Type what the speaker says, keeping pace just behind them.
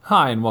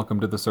Hi, and welcome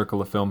to the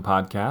Circle of Film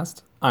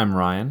podcast. I'm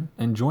Ryan,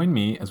 and join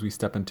me as we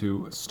step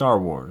into Star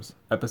Wars,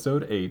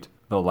 Episode 8,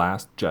 The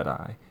Last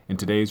Jedi, in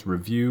today's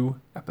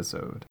review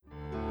episode.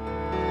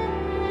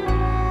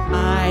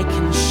 I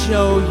can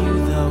show you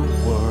the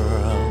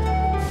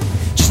world.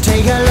 Just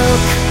take a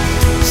look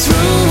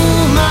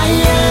through my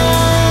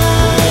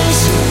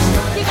eyes.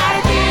 You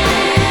gotta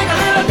dig a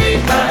little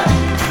deeper.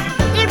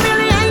 It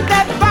really ain't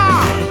that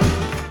far.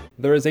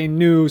 There is a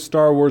new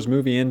Star Wars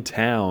movie in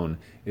town.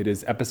 It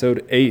is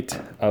Episode 8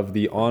 of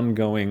the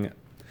ongoing,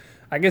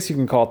 I guess you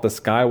can call it the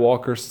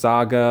Skywalker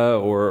saga,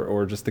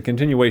 or just the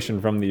continuation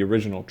from the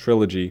original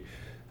trilogy.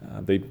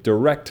 The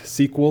direct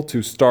sequel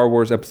to Star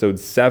Wars Episode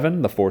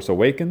 7, The Force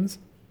Awakens,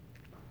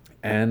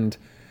 and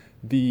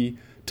the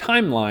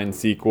timeline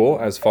sequel,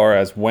 as far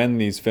as when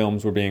these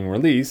films were being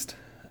released,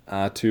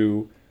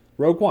 to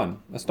Rogue One,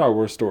 a Star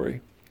Wars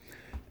story.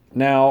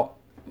 Now,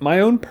 my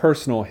own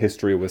personal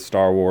history with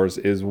Star Wars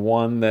is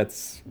one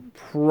that's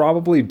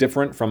probably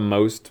different from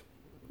most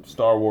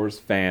Star Wars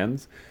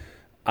fans.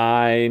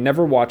 I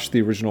never watched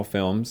the original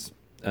films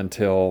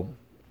until,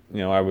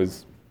 I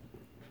was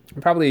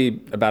probably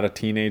about a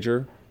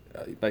teenager,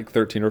 like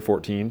 13 or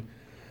 14.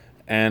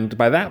 And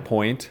by that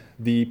point,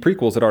 the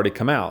prequels had already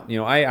come out.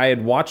 I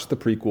had watched the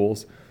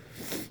prequels.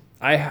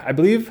 I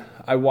believe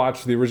I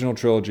watched the original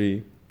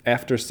trilogy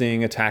after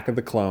seeing Attack of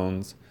the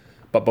Clones,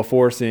 but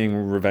before seeing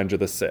Revenge of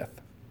the Sith.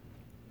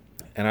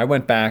 And I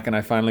went back and I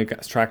finally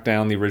tracked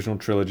down the original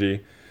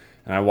trilogy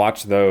and I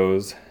watched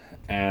those.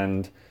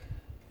 And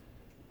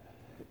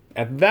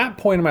at that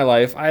point in my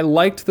life, I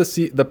liked the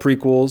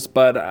prequels,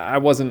 but I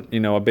wasn't,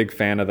 a big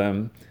fan of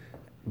them.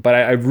 But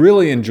I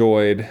really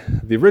enjoyed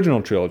the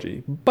original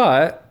trilogy.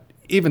 But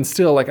even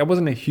still, I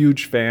wasn't a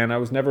huge fan. I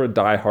was never a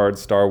diehard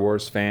Star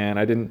Wars fan.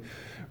 I didn't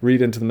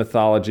read into the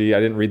mythology. I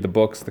didn't read the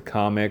books, the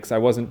comics. I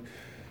wasn't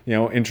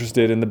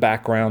interested in the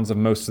backgrounds of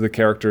most of the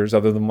characters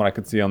other than what I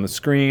could see on the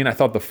screen. I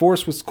thought the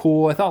Force was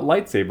cool. I thought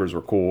lightsabers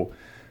were cool.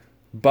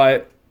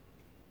 But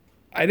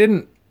I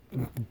didn't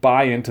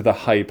buy into the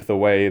hype the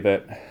way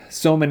that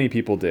so many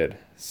people did.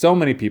 So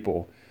many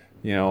people.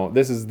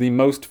 This is the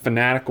most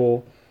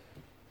fanatical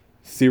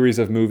series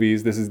of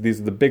movies.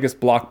 These are the biggest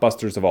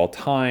blockbusters of all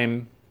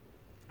time.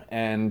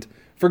 And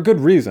for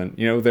good reason.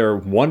 They're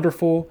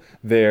wonderful.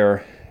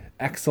 They're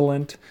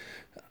excellent.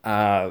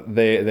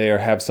 They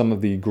have some of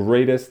the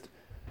greatest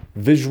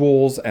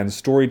visuals and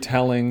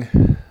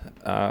storytelling,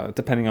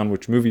 depending on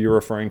which movie you're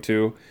referring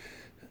to,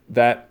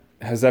 that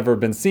has ever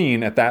been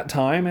seen at that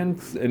time,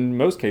 and in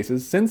most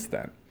cases since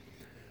then.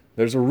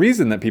 There's a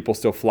reason that people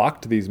still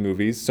flock to these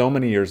movies so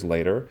many years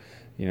later.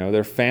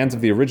 They're fans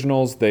of the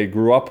originals. They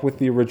grew up with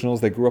the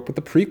originals. They grew up with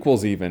the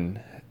prequels even.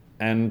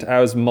 And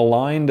as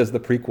maligned as the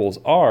prequels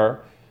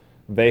are,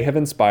 they have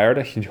inspired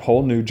a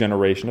whole new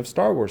generation of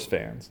Star Wars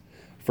fans,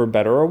 for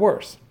better or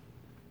worse.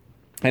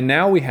 And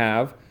now we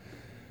have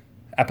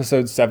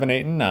episodes 7,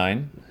 8, and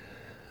 9.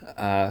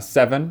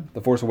 7, The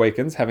Force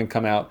Awakens, having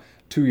come out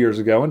 2 years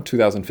ago in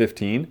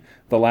 2015.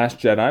 The Last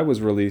Jedi was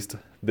released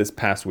this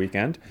past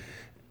weekend.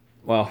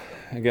 Well,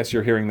 I guess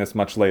you're hearing this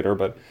much later,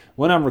 but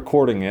when I'm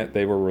recording it,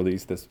 it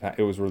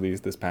was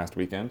released this past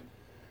weekend.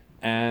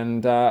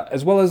 And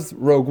as well as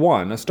Rogue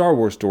One, a Star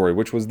Wars story,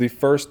 which was the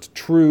first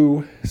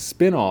true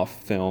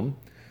spin-off film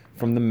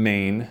from the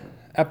main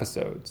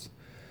episodes.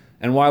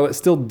 And while it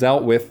still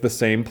dealt with the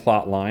same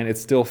plot line, it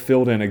still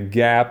filled in a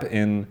gap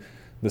in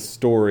the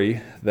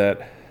story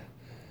that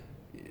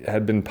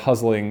had been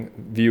puzzling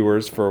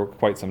viewers for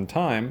quite some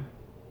time.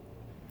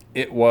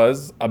 It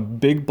was a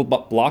big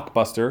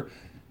blockbuster,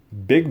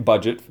 big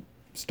budget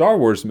Star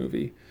Wars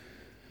movie.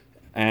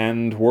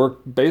 And we're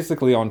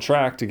basically on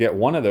track to get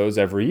one of those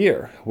every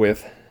year,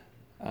 with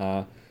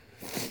Han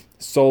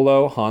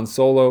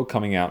Solo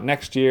coming out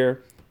next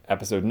year,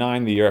 Episode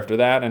 9 the year after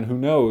that, and who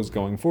knows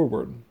going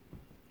forward.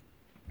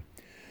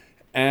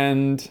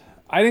 And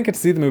I didn't get to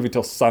see the movie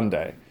till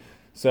Sunday.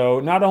 So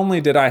not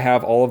only did I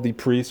have all of the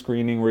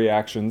pre-screening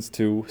reactions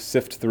to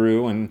sift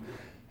through and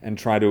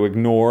try to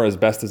ignore as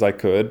best as I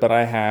could, but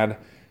I had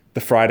the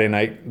Friday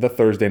night, the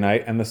Thursday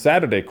night, and the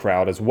Saturday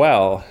crowd as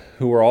well,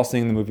 who were all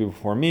seeing the movie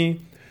before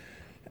me,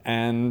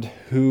 and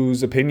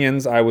whose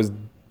opinions I was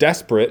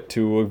desperate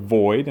to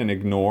avoid and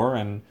ignore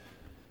and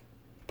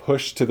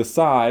push to the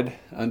side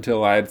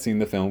until I had seen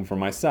the film for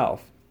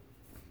myself.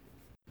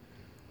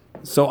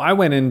 So I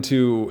went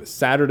into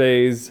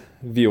Saturday's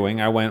viewing.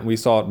 We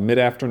saw it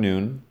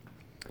mid-afternoon.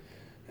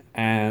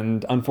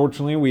 And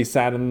unfortunately, we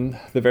sat in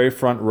the very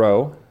front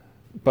row.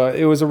 But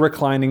it was a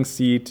reclining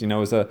seat. It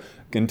was a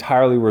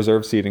entirely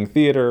reserved seating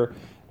theater.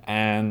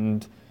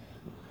 And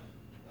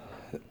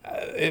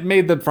it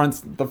made the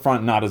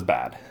front not as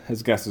bad, I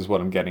guess is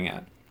what I'm getting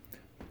at.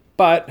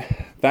 But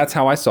that's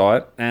how I saw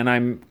it. And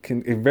I'm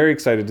very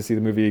excited to see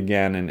the movie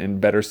again in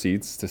better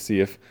seats, to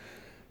see if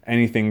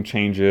anything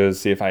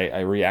changes, see if I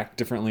react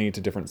differently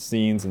to different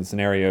scenes and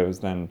scenarios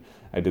than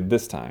I did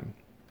this time.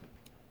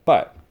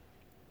 But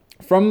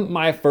from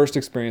my first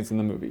experience in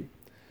the movie,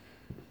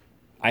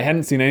 I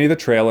hadn't seen any of the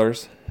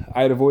trailers.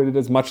 I had avoided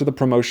as much of the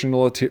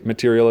promotional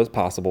material as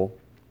possible.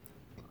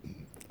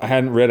 I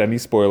hadn't read any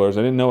spoilers.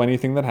 I didn't know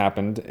anything that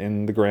happened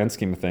in the grand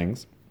scheme of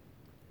things.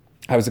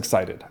 I was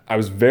excited. I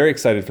was very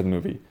excited for the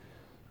movie.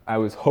 I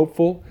was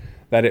hopeful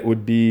that it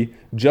would be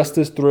just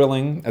as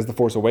thrilling as The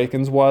Force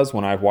Awakens was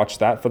when I watched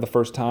that for the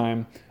first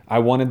time. I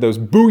wanted those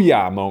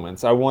booyah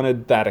moments. I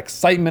wanted that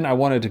excitement. I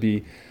wanted to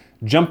be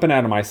jumping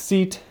out of my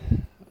seat,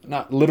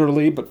 not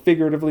literally, but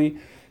figuratively.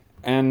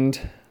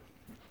 And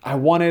I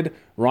wanted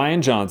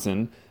Rian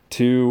Johnson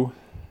to,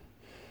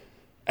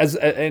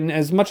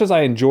 as much as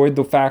I enjoyed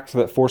the fact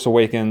that Force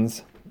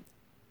Awakens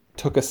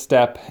took a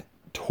step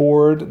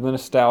toward the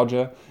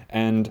nostalgia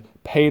and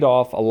paid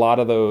off a lot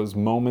of those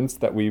moments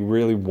that we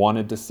really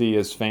wanted to see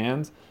as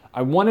fans,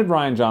 I wanted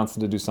Rian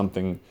Johnson to do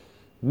something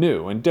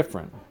new and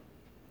different.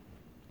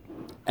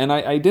 And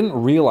I didn't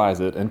realize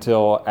it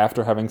until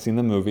after having seen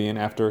the movie and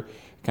after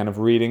kind of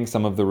reading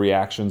some of the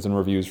reactions and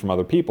reviews from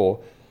other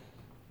people.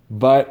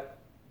 But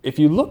if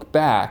you look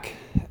back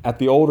at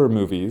the older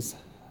movies,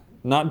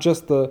 not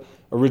just the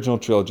original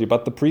trilogy,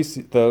 but the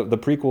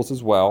prequels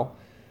as well,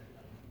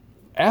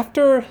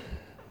 after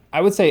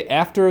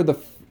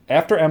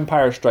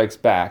Empire Strikes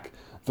Back,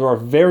 there are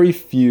very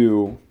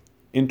few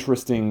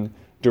interesting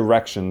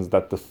directions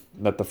that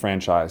the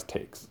franchise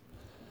takes.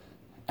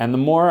 And the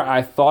more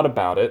I thought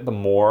about it, the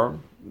more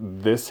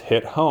this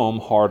hit home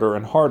harder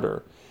and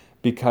harder.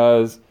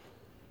 Because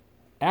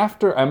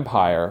after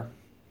Empire,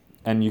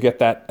 and you get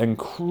that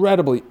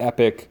incredibly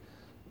epic,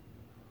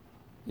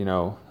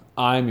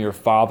 I'm your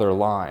father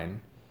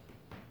line.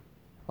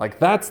 Like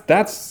that's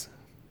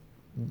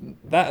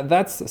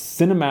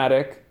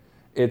cinematic.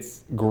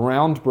 It's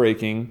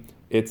groundbreaking.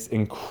 It's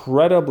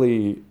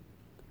incredibly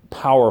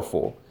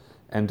powerful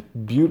and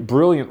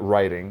brilliant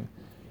writing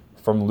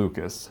from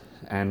Lucas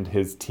and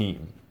his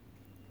team.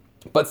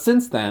 But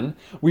since then,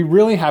 we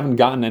really haven't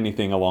gotten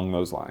anything along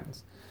those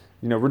lines.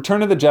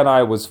 Return of the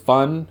Jedi was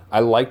fun. I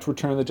liked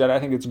Return of the Jedi. I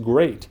think it's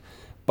great.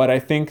 But I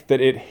think that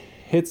it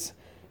hits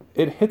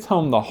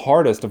home the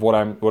hardest of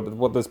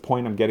what this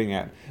point I'm getting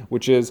at,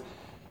 which is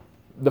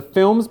the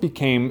films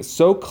became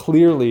so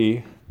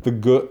clearly the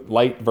good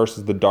light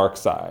versus the dark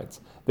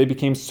sides. They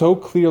became so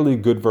clearly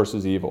good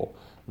versus evil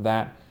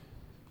that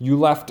you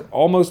left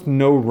almost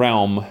no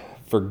realm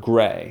for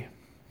gray.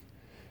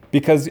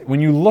 Because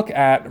when you look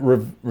at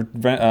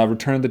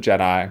Return of the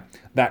Jedi,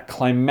 that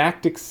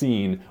climactic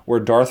scene where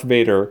Darth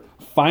Vader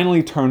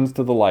finally turns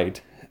to the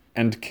light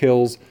and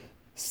kills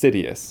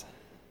Sidious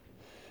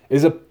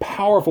is a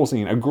powerful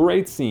scene, a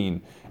great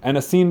scene, and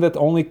a scene that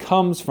only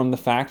comes from the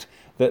fact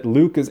that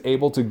Luke is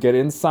able to get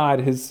inside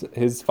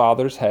his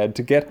father's head,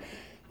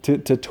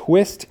 to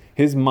twist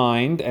his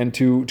mind and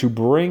to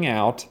bring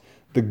out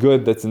the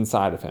good that's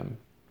inside of him.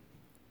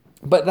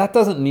 But that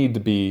doesn't need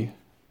to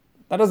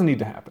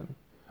happen.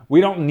 We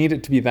don't need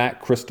it to be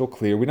that crystal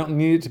clear. We don't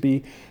need it to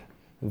be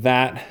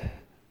that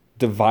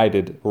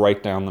divided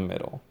right down the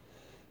middle.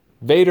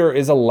 Vader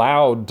is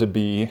allowed to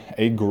be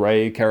a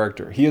gray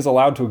character. He is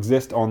allowed to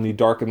exist on the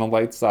dark and the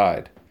light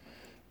side.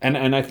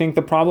 And I think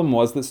the problem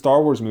was that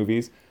Star Wars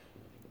movies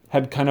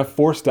had kind of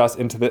forced us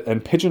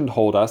and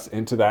pigeonholed us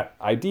into that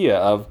idea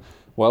of,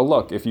 well,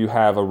 look, if you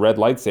have a red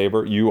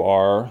lightsaber, you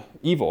are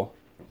evil.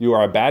 You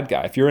are a bad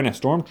guy. If you're in a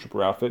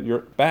stormtrooper outfit, you're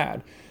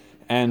bad.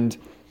 And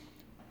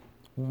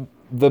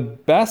the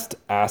best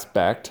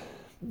aspect,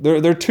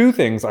 there are two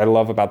things I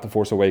love about The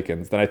Force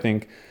Awakens that I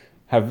think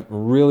have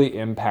really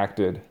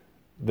impacted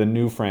the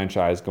new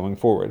franchise going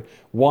forward.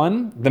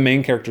 One, the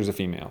main character is a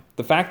female.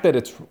 The fact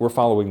that we're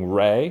following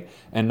Rey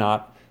and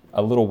not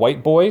a little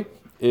white boy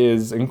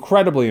is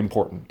incredibly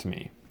important to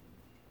me.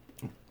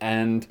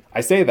 And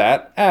I say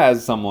that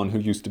as someone who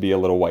used to be a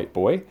little white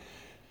boy.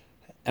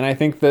 And I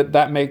think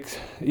that makes,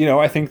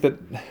 I think that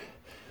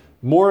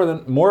more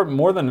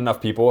than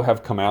enough people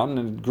have come out and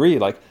agree,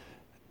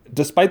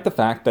 despite the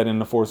fact that in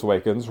The Force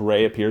Awakens,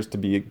 Rey appears to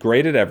be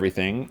great at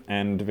everything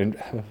and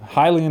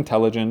highly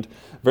intelligent,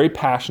 very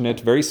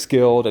passionate, very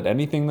skilled at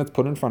anything that's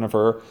put in front of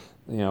her,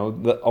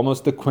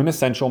 almost the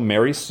quintessential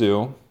Mary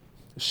Sue.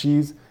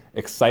 She's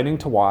exciting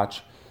to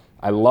watch.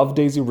 I love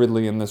Daisy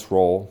Ridley in this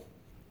role,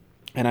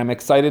 and I'm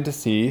excited to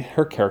see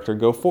her character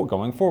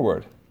going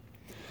forward.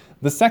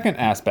 The second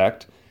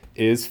aspect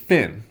is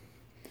Finn.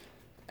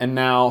 And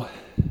now,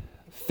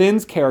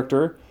 Finn's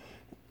character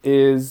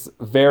is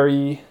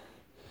a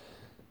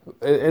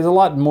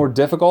lot more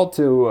difficult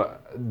to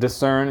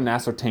discern and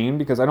ascertain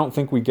because I don't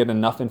think we get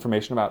enough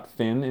information about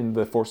Finn in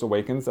The Force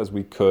Awakens as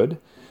we could.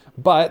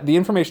 But the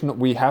information that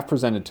we have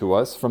presented to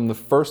us from the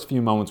first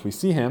few moments we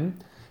see him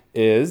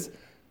is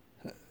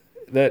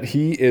that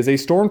he is a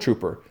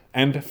stormtrooper.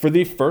 And for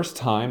the first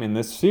time in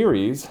this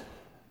series,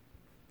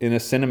 in a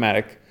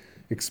cinematic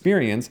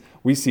experience,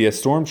 we see a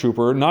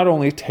stormtrooper not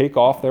only take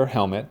off their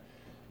helmet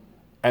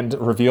and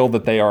reveal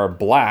that they are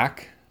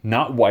black,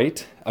 not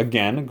white,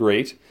 again,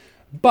 great,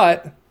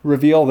 but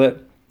reveal that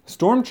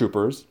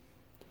stormtroopers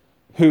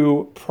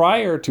who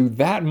prior to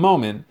that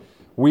moment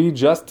we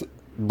just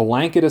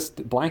blanket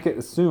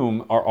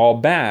assume are all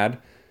bad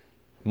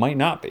might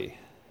not be.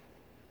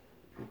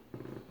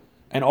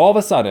 And all of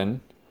a sudden,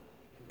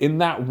 in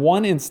that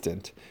one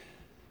instant,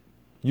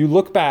 You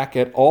look back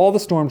at all the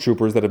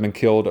stormtroopers that have been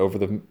killed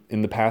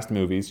in the past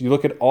movies. You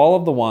look at all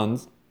of the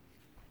ones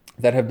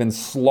that have been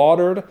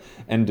slaughtered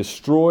and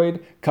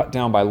destroyed, cut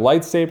down by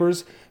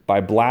lightsabers,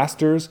 by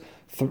blasters,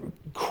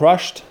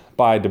 crushed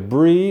by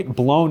debris,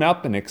 blown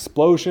up in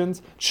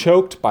explosions,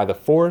 choked by the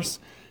Force.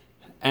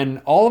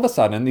 And all of a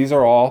sudden, these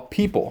are all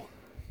people.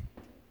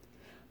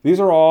 These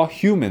are all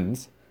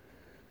humans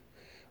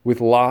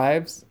with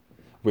lives,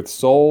 with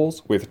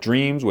souls, with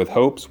dreams, with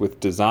hopes, with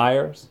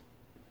desires.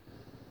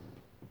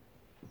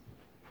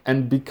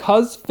 And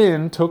because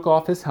Finn took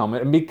off his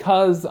helmet, and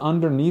because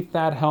underneath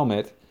that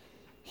helmet,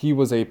 he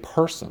was a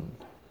person,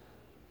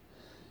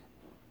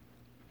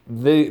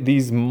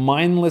 these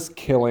mindless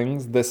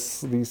killings, the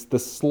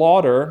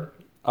slaughter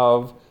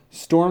of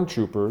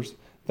stormtroopers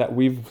that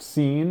we've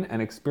seen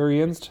and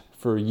experienced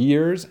for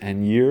years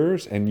and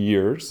years and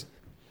years,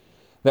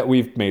 that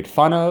we've made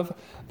fun of,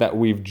 that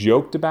we've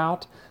joked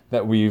about,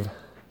 that we've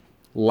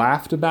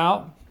laughed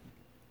about,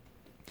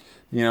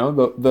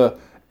 the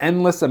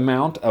endless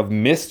amount of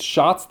missed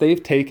shots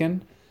they've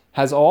taken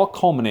has all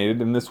culminated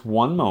in this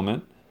one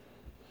moment,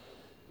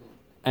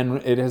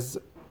 and it has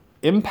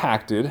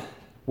impacted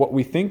what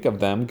we think of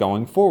them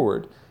going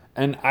forward.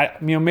 And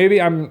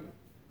maybe I'm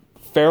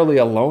fairly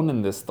alone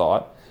in this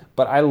thought,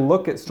 but I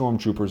look at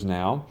stormtroopers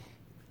now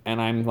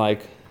and I'm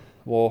like,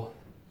 well,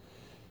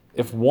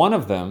 if one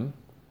of them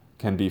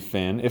can be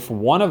Finn, if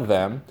one of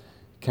them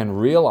can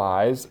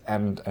realize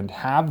and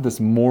have this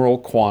moral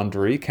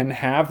quandary, can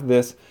have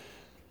this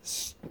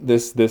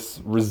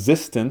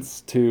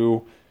resistance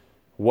to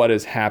what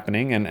is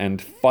happening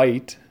and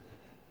fight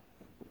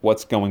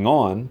what's going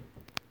on,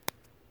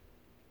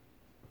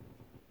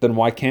 then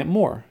why can't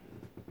more?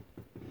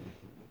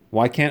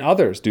 Why can't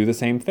others do the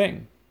same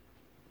thing?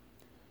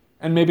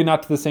 And maybe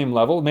not to the same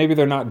level. Maybe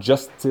they're not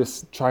just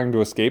trying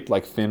to escape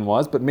like Finn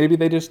was, but maybe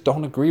they just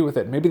don't agree with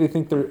it. Maybe they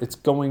think it's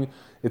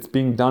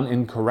being done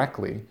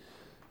incorrectly.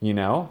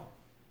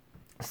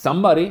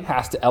 Somebody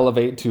has to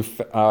elevate to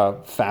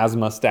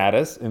Phasma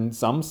status in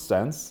some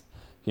sense.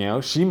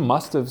 She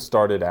must have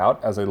started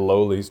out as a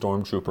lowly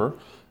stormtrooper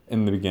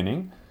in the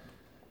beginning.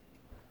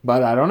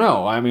 But I don't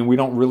know. I mean, we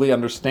don't really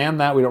understand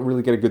that. We don't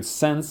really get a good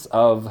sense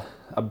of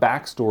a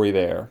backstory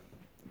there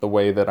the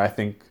way that I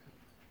think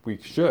we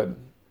should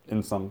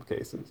in some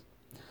cases.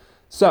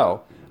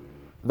 So,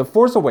 The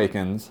Force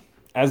Awakens,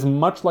 as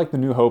much like The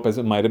New Hope as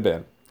it might have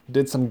been,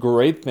 did some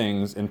great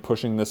things in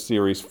pushing this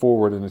series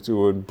forward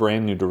into a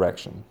brand new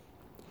direction.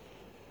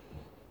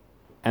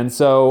 And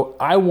so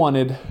I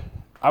wanted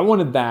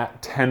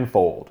that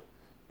tenfold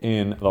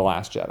in The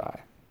Last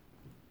Jedi.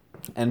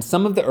 And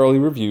some of the early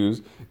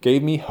reviews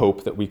gave me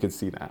hope that we could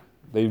see that.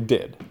 They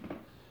did.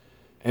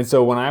 And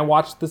so when I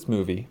watched this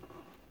movie,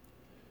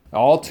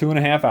 all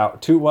 2.5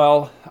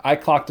 hours, I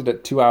clocked it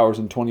at 2 hours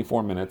and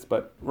 24 minutes,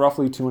 but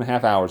roughly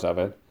 2.5 hours of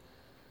it,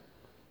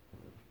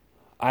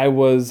 I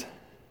was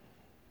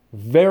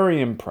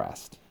very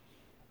impressed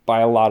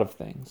by a lot of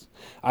things.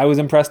 I was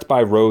impressed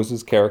by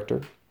Rose's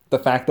character. The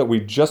fact that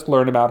we just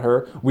learn about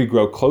her, we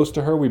grow close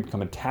to her, we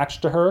become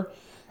attached to her,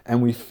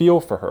 and we feel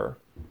for her.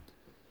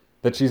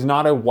 That she's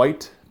not a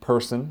white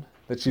person,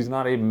 that she's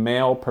not a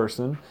male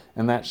person,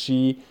 and that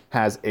she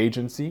has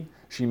agency.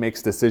 She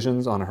makes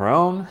decisions on her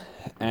own,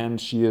 and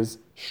she is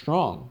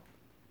strong.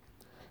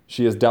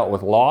 She has dealt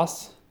with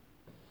loss,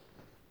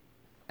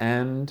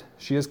 and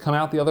she has come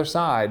out the other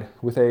side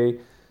with a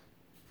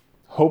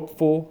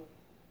hopeful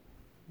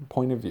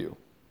point of view.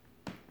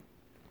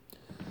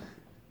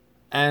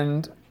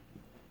 And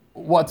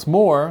what's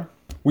more,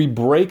 we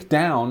break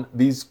down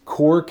these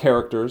core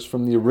characters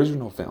from the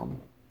original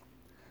film.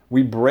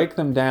 We break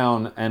them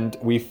down and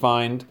we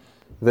find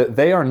that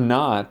they are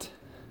not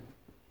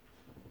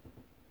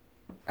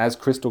as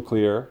crystal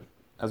clear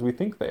as we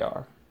think they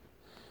are.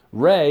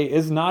 Rey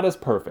is not as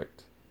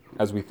perfect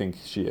as we think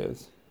she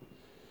is.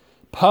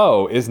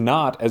 Poe is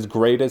not as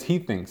great as he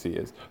thinks he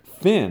is.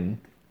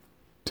 Finn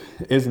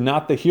is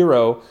not the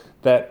hero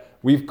that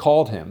we've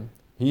called him.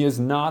 He is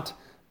not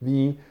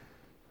the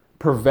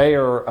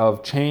purveyor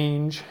of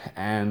change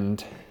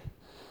and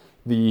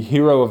the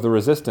hero of the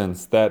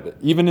resistance that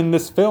even in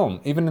this film,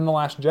 even in The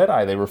Last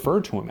Jedi, they refer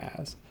to him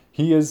as.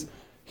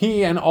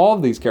 He and all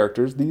of these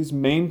characters,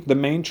 the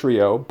main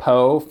trio,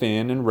 Poe,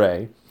 Finn, and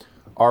Rey,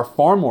 are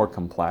far more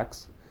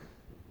complex.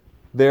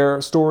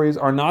 Their stories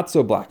are not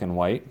so black and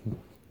white,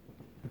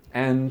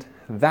 and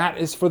that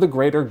is for the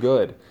greater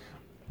good.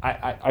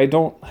 I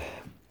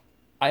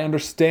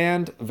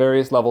understand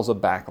various levels of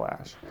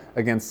backlash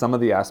against some of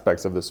the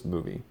aspects of this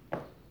movie.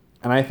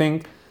 And I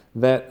think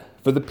that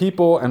for the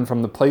people and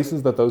from the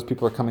places that those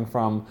people are coming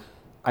from,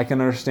 I can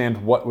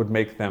understand what would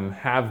make them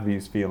have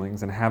these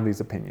feelings and have these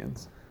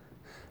opinions.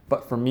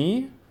 But for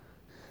me,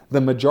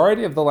 the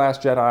majority of The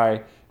Last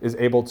Jedi is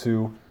able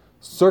to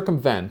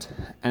circumvent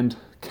and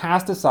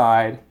cast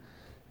aside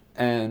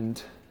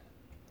and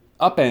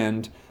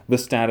upend the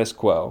status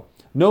quo.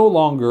 No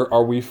longer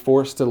are we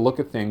forced to look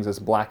at things as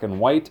black and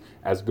white,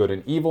 as good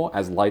and evil,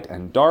 as light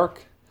and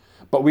dark,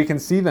 but we can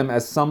see them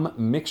as some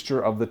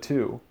mixture of the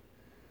two.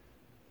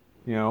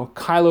 You know,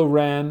 Kylo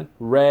Ren,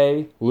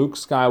 Rey, Luke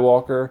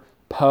Skywalker,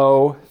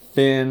 Poe,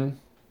 Finn.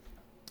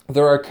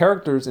 There are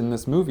characters in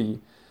this movie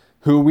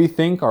who we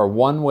think are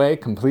one way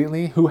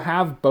completely, who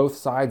have both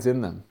sides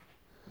in them.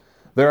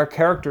 There are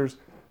characters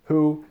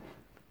who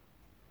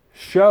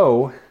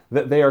show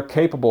that they are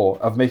capable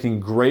of making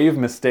grave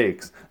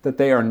mistakes, that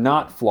they are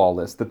not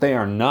flawless, that they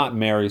are not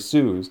Mary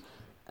Sue's,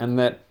 and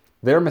that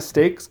their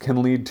mistakes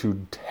can lead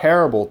to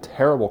terrible,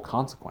 terrible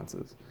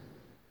consequences.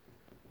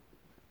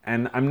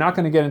 And I'm not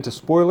going to get into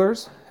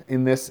spoilers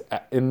in this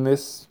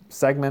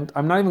segment.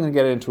 I'm not even going to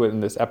get into it in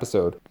this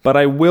episode. But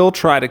I will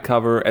try to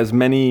cover as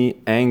many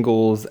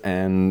angles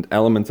and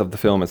elements of the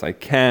film as I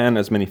can,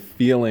 as many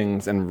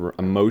feelings and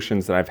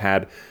emotions that I've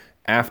had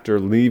after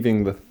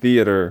leaving the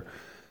theater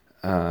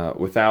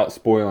without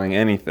spoiling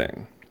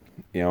anything.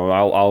 You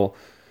know,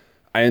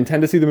 I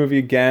intend to see the movie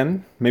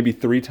again, maybe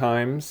 3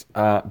 times,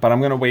 but I'm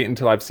going to wait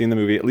until I've seen the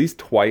movie at least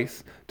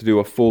twice to do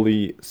a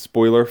fully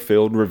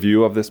spoiler-filled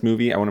review of this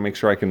movie. I want to make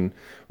sure I can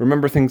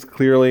remember things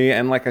clearly,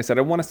 and like I said,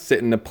 I want to sit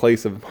in a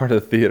place of part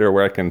of the theater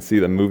where I can see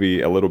the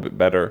movie a little bit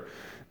better,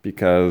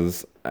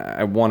 because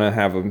I want to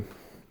have a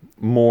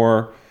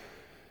more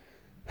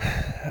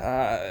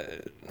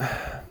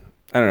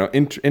I don't know,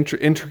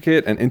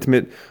 intricate and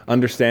intimate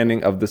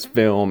understanding of this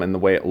film and the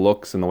way it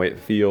looks and the way it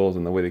feels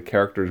and the way the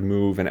characters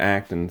move and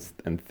act and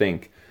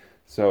think.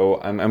 So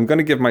I'm going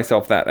to give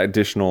myself that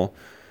additional,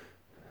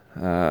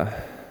 I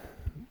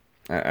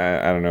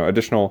don't know,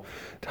 additional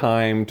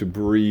time to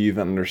breathe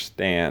and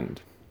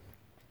understand.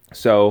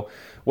 So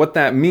what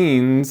that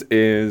means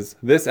is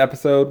this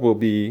episode will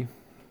be,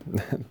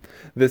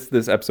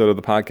 this episode of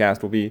the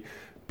podcast will be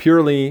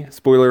purely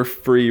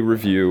spoiler-free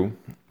review.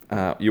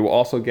 You will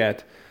also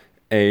get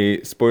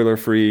a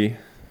spoiler-free,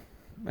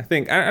 I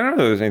don't know if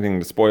there's anything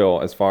to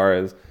spoil as far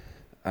as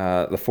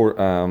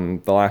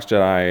the Last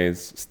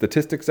Jedi's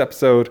statistics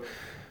episode,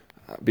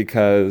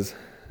 because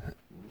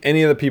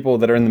any of the people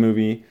that are in the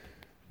movie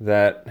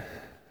that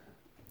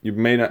you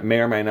may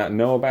or may not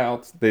know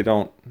about, they're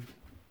not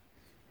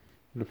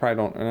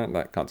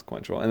that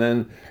consequential.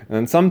 And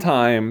then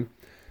sometime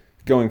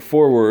going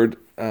forward,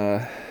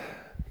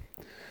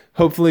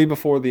 hopefully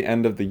before the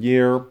end of the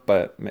year,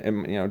 but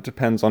it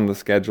depends on the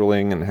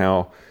scheduling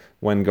and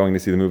when going to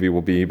see the movie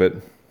will be. But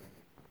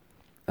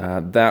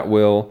that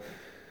will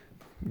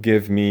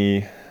give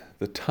me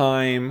the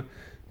time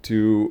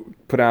to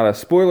put out a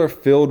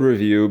spoiler-filled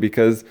review,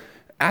 because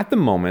at the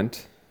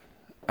moment,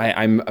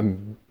 I'm a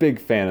big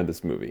fan of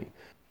this movie.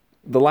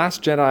 The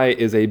Last Jedi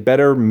is a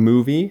better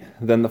movie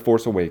than The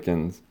Force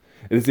Awakens.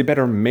 It is a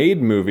better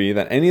made movie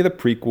than any of the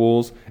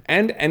prequels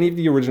and any of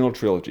the original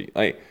trilogy.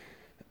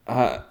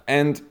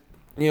 And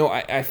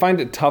I find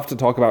it tough to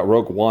talk about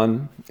Rogue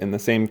One in the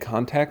same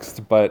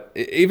context, but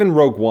even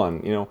Rogue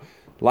One,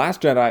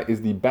 Last Jedi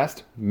is the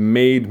best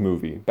made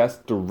movie,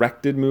 best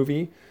directed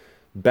movie,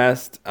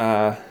 best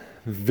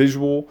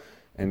visual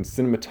and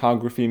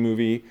cinematography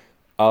movie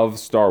of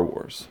Star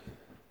Wars.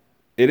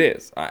 It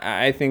is.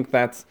 I think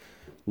that's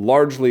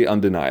largely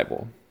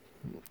undeniable.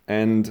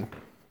 And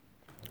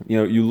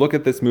you look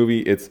at this movie,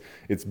 it's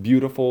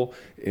beautiful,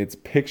 it's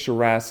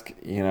picturesque,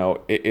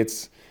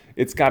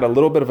 it's got a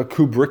little bit of a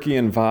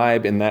Kubrickian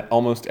vibe in that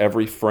almost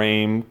every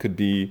frame could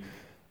be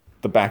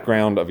the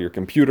background of your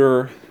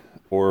computer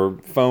or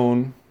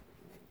phone.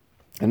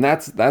 And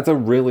that's a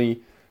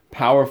really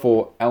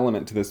powerful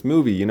element to this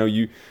movie.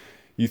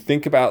 You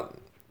think about,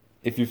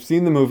 if you've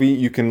seen the movie,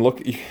 you can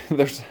look,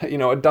 there's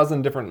a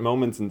dozen different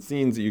moments and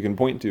scenes that you can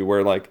point to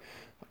where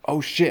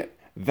oh shit,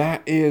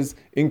 that is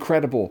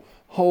incredible.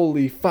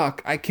 Holy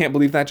fuck, I can't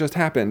believe that just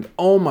happened.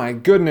 Oh my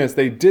goodness,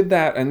 they did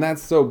that, and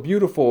that's so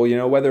beautiful.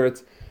 Whether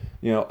it's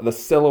the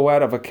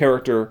silhouette of a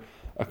character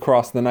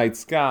across the night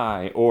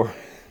sky, or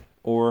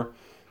I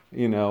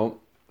don't know.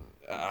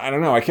 I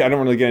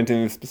don't really get into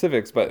any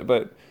specifics,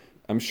 but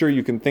I'm sure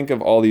you can think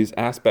of all these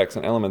aspects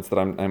and elements that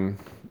I'm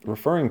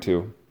referring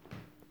to.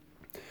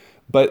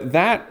 But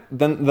then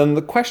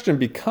the question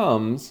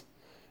becomes,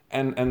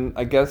 and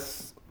I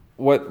guess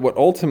what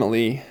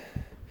ultimately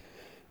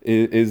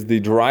is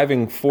the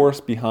driving force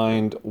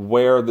behind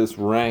where this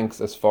ranks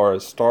as far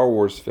as Star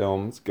Wars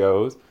films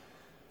goes,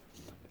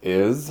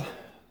 is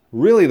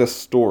really the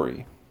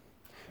story.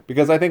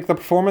 Because I think the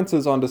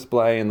performances on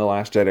display in The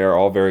Last Jedi are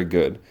all very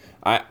good.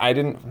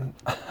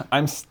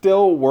 I'm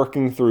still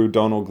working through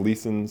Domhnall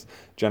Gleeson's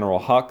General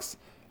Hux.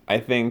 I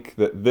think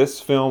that this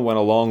film went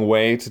a long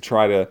way to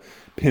try to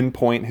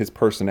pinpoint his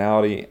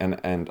personality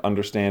and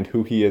understand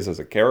who he is as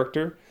a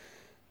character.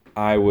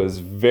 I was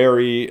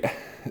very...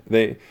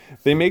 They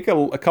make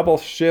a couple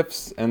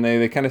shifts, and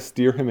they kind of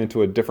steer him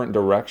into a different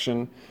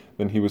direction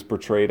than he was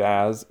portrayed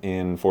as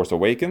in Force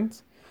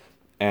Awakens.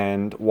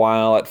 And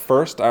while at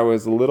first I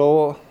was a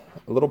little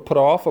put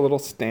off, a little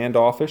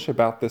standoffish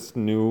about this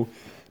new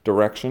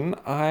direction,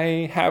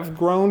 I've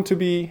grown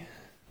to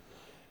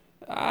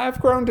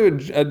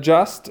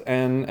adjust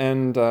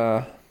and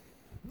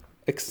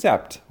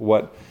accept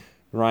what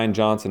Rian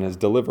Johnson has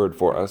delivered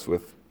for us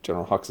with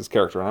General Hux's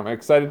character. And I'm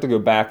excited to go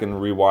back and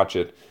rewatch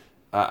it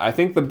I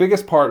think the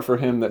biggest part for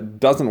him that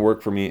doesn't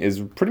work for me is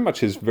pretty much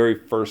his very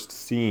first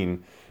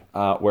scene,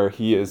 where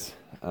he is,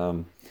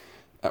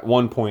 at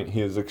one point,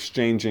 he is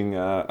exchanging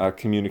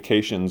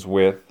communications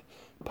with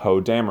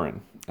Poe Dameron,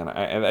 and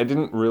I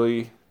didn't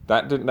really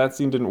that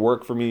scene didn't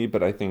work for me,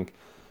 but I think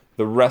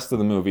the rest of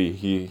the movie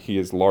he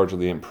is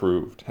largely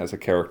improved as a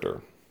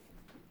character.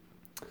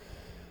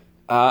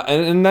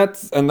 And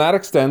that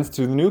extends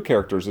to the new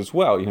characters as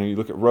well. You know, you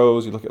look at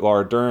Rose, you look at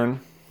Laura Dern,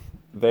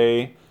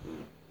 they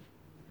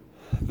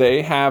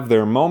have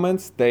their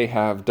moments. They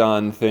have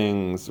done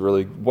things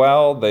really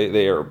well.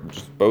 They are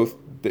just both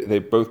they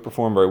both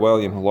perform very well.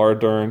 You know, Laura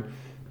Dern,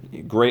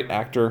 great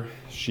actor.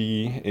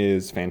 She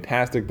is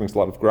fantastic. Brings a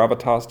lot of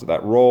gravitas to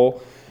that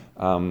role.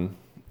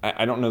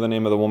 I don't know the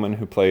name of the woman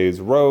who plays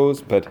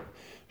Rose, but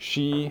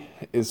she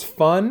is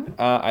fun.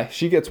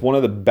 She gets one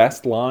of the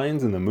best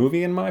lines in the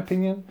movie, in my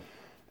opinion,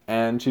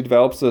 and she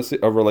develops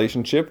a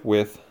relationship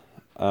with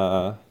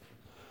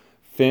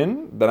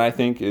Finn that I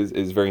think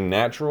is very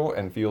natural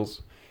and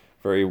feels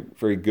very,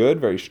 very good,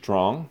 very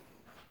strong.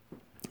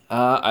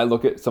 I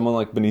look at someone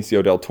like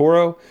Benicio del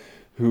Toro,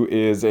 who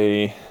is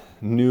a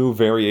new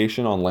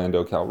variation on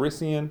Lando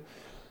Calrissian,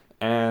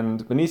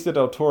 and Benicio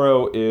del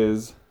Toro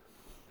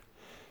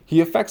he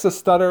affects a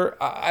stutter.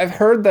 I've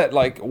heard that,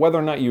 like, whether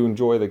or not you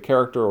enjoy the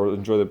character or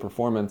enjoy the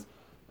performance,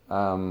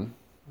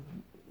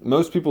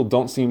 most people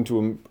don't seem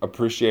to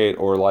appreciate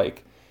or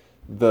like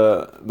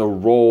the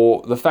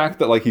role, the fact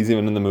that, like, he's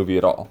even in the movie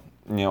at all.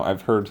 You know,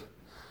 I've heard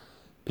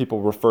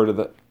people refer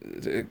to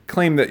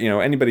claim that, you know,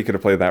 anybody could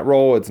have played that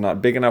role. It's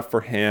not big enough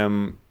for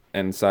him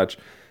and such.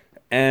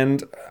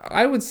 And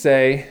I would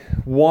say,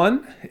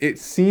 one, it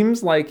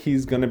seems like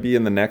he's going to be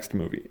in the next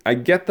movie. I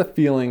get the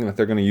feeling that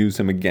they're going to use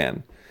him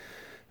again.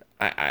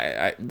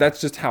 I that's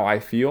just how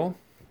I feel.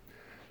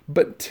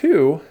 But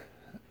two,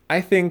 I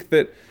think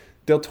that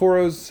Del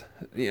Toro's,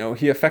 you know,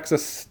 he affects a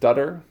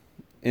stutter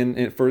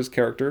in for his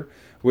character,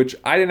 which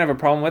I didn't have a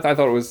problem with. I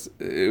thought it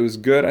was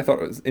good. I thought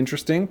it was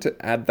interesting to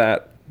add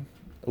that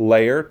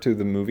layer to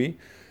the movie.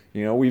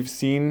 You know, we've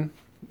seen,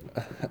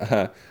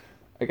 I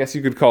guess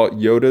you could call it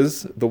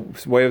Yoda's the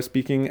way of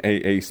speaking,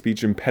 a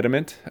speech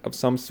impediment of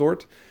some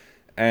sort.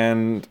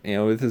 And, you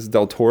know, this is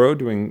Del Toro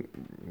doing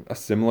a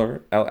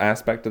similar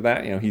aspect of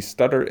that. You know, he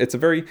stuttered. It's a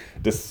very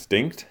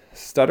distinct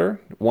stutter,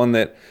 one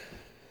that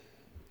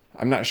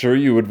I'm not sure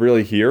you would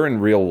really hear in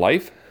real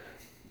life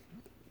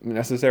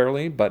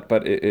necessarily, but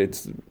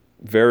it's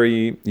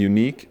very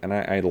unique, and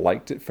I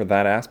liked it for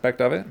that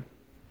aspect of it.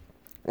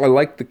 I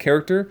liked the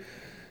character,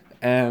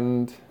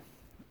 and,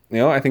 you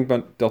know, I think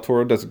Del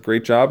Toro does a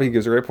great job. He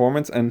gives a great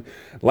performance, and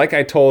like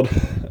I told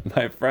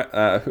my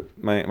friend,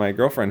 my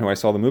girlfriend who I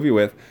saw the movie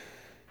with,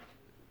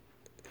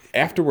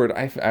 afterward,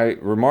 I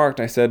remarked,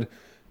 I said,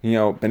 you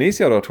know,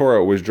 Benicio del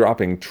Toro was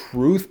dropping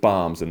truth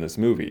bombs in this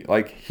movie.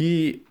 Like,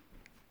 the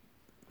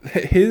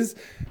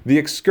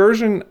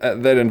excursion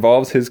that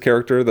involves his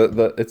character,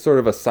 it's sort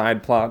of a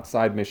side plot,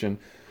 side mission,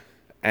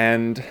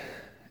 and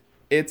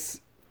it's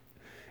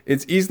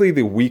easily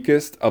the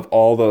weakest of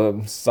all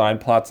the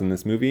side plots in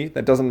this movie.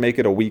 That doesn't make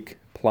it a weak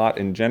plot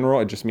in general.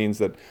 It just means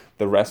that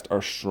the rest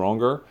are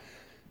stronger.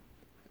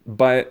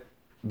 But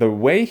the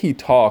way he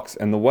talks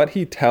and what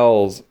he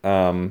tells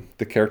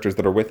the characters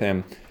that are with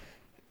him,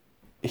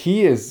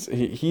 he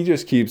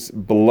just keeps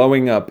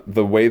blowing up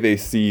the way they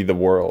see the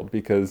world,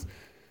 because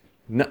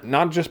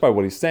not just by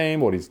what he's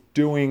saying, what he's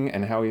doing,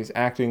 and how he's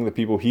acting, the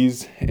people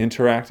he's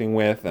interacting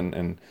with,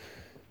 and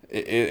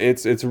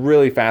it's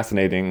really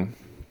fascinating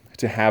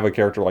to have a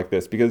character like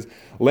this, because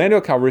Lando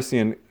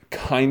Calrissian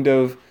kind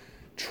of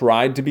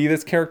tried to be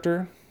this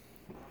character,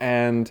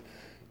 and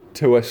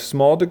to a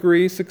small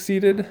degree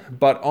succeeded,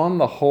 but on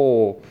the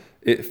whole,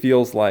 it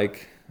feels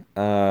like,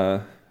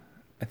 I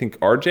think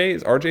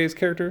RJ's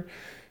character?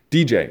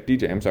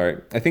 DJ, I'm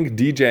sorry. I think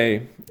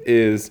DJ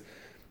is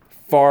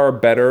far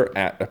better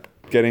at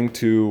getting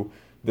to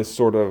this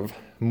sort of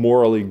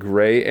morally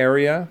gray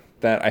area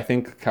that I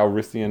think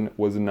Calrissian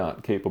was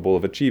not capable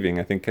of achieving.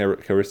 I think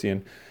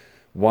Calrissian,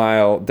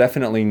 while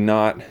definitely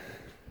not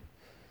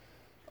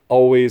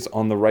always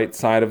on the right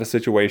side of a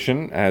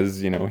situation,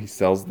 as, you know, he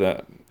sells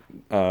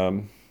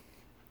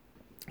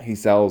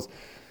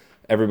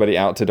everybody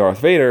out to Darth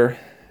Vader,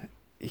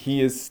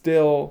 he is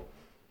still,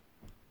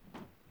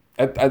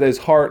 at his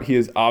heart, he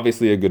is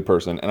obviously a good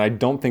person. And I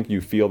don't think you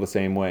feel the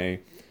same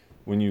way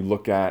when you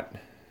look at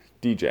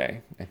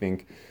DJ. I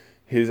think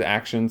his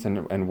actions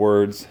and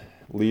words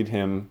lead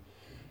him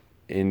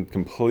in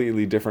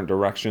completely different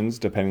directions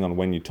depending on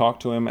when you talk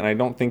to him. And I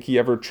don't think he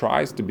ever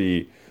tries to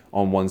be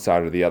on one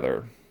side or the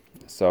other.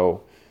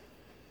 So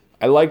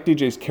I like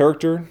DJ's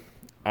character.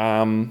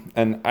 And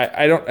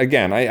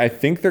I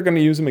think they're going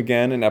to use him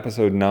again in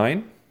episode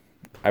 9.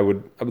 I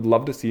would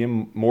love to see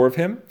more of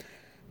him,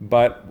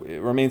 but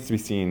it remains to be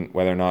seen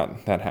whether or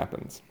not that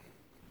happens.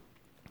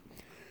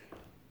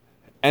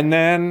 And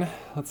then,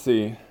 let's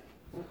see.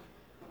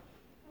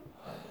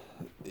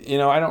 You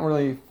know, I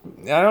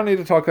don't need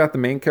to talk about the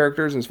main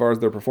characters as far as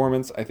their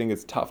performance. I think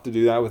it's tough to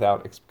do that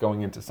without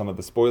going into some of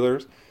the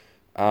spoilers.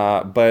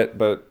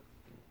 But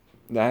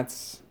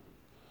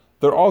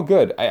they're all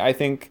good. I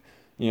think,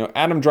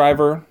 Adam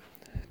Driver,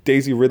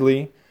 Daisy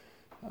Ridley,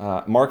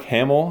 Mark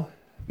Hamill,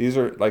 these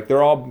are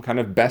they're all kind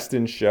of best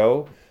in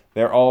show.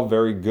 They're all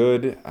very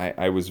good.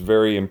 I was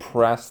very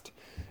impressed.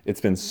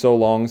 It's been so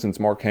long since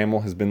Mark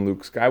Hamill has been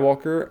Luke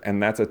Skywalker,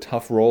 and that's a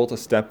tough role to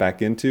step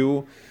back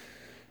into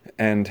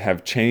and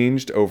have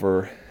changed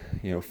over,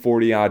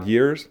 40 odd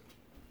years.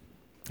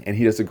 And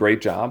he does a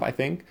great job, I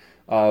think,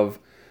 of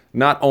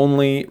not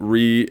only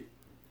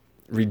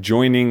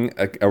rejoining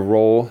a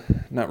role,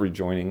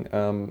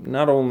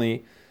 not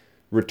only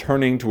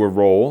returning to a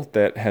role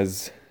that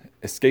has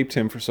escaped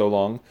him for so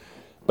long,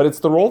 but it's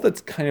the role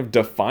that's kind of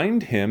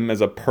defined him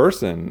as a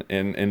person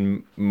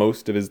in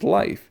most of his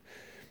life.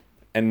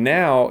 And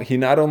now he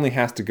not only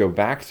has to go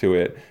back to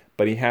it,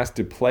 but he has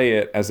to play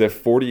it as if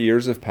 40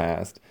 years have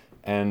passed.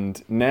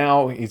 And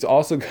now he's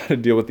also got to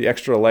deal with the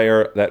extra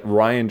layer that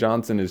Rian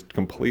Johnson is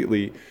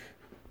completely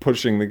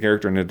pushing the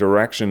character in a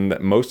direction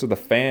that most of the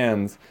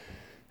fans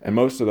and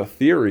most of the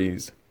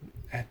theories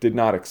did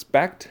not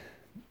expect,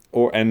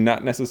 and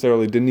not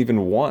necessarily didn't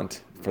even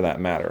want, for that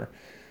matter.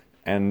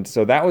 And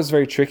so that was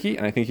very tricky,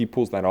 and I think he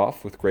pulls that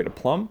off with great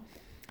aplomb.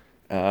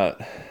 And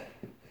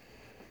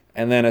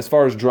then as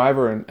far as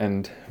Driver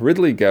and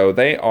Ridley go,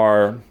 they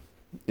are,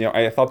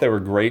 I thought they were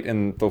great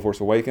in The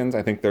Force Awakens.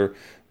 I think they're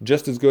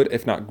just as good,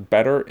 if not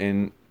better,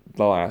 in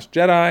The Last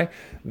Jedi.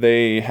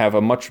 They have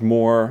a much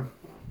more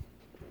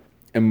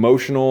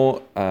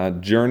emotional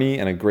journey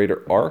and a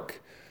greater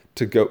arc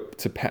to go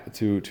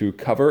to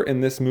cover in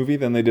this movie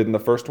than they did in the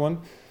first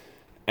one.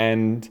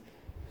 And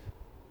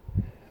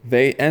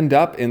they end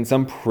up in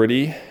some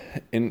pretty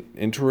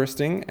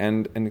interesting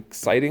and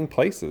exciting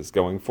places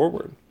going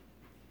forward.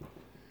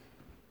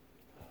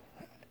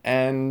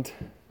 And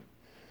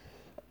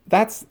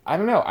that's, I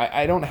don't know,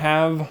 I don't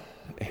have,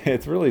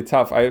 it's really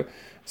tough.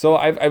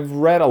 I've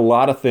read a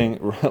lot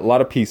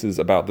of pieces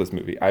about this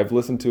movie. I've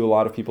listened to a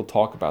lot of people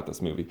talk about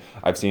this movie.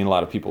 I've seen a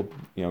lot of people,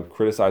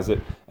 criticize it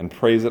and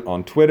praise it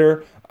on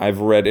Twitter. I've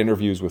read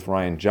interviews with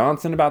Rian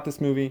Johnson about this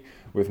movie,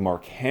 with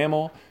Mark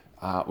Hamill,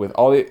 with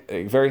all the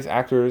various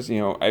actors.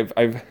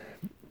 Since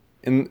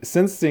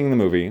seeing the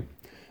movie,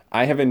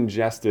 I have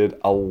ingested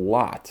a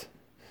lot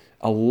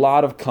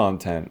of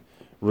content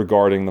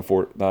regarding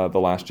the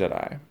Last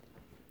Jedi,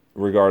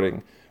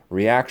 regarding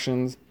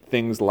reactions,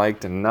 things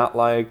liked and not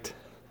liked,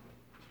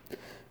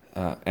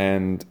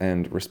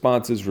 and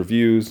responses,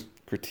 reviews,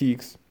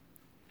 critiques.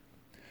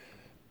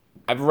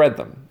 I've read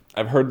them.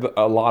 I've heard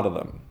a lot of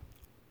them.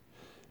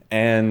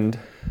 And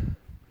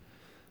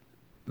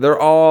they're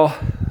all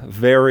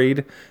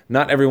varied.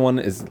 Not everyone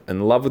is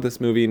in love with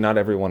this movie. Not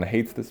everyone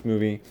hates this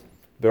movie.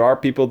 There are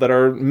people that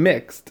are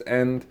mixed.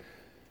 And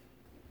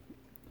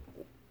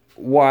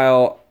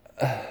while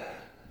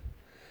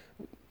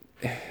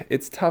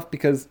it's tough,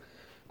 because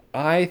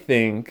I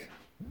think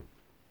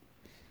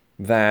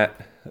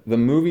that the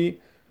movie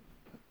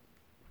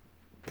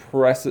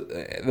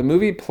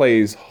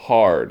plays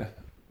hard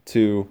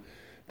to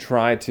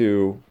try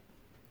to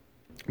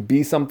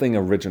be something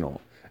original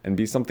and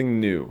be something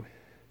new.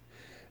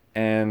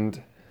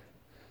 And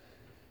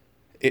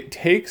it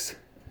takes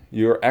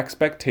your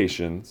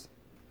expectations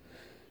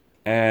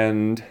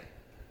and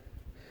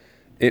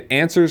it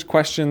answers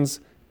questions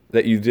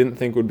that you didn't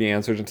think would be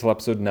answered until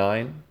episode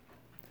 9.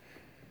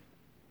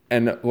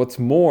 And what's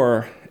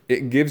more,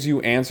 it gives you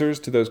answers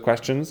to those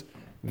questions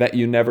that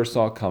you never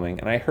saw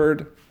coming. And I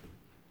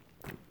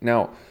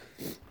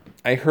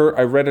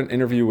read an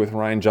interview with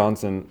Rian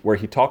Johnson where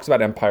he talks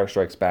about Empire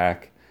Strikes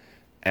Back,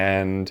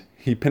 and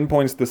he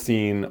pinpoints the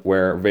scene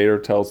where Vader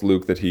tells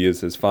Luke that he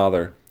is his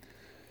father.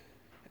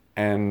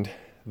 And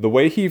the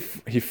way he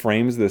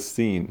frames this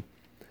scene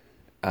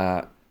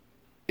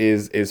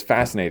is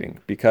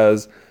fascinating,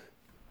 because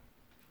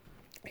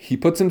he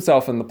puts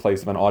himself in the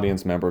place of an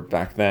audience member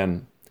back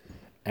then.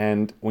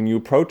 And when you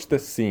approach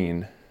this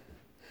scene,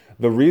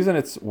 the reason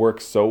it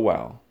works so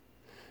well,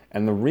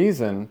 and the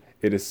reason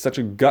it is such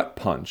a gut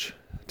punch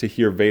to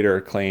hear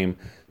Vader claim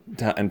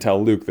and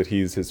tell Luke that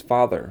he's his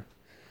father,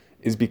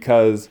 is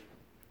because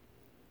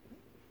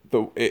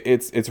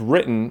it's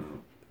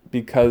written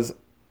because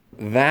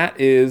that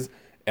is,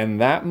 in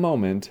that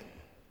moment,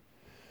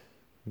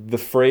 the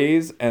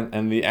phrase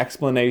and the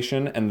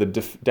explanation and the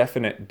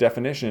definite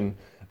definition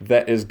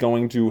that is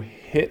going to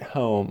hit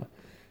home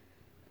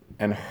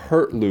and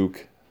hurt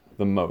Luke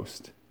the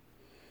most.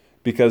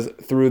 Because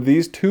through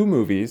these two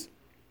movies,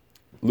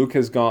 Luke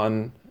has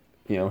gone,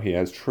 he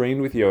has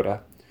trained with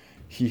Yoda.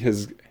 He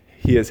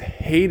has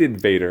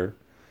hated Vader.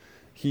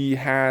 He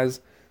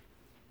has,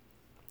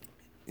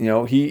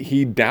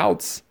 he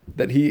doubts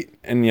that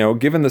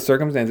given the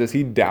circumstances,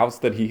 he doubts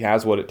that he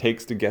has what it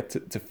takes to get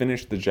to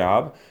finish the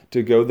job,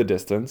 to go the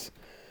distance.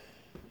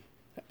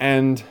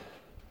 And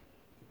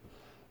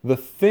the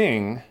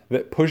thing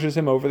that pushes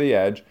him over the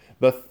edge,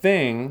 the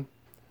thing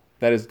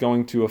that is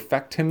going to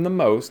affect him the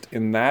most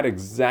in that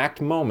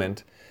exact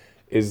moment,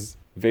 is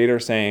Vader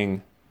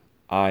saying,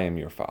 "I am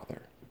your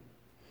father."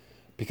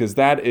 Because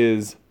that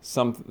is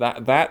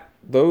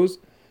those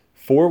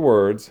 4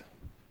 words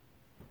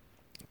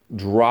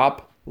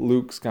drop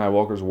Luke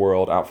Skywalker's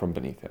world out from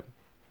beneath him.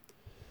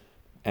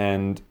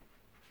 And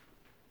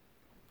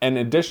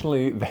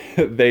additionally,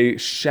 they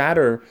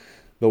shatter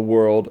the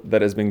world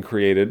that has been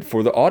created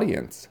for the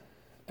audience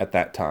at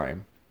that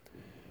time.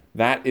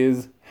 That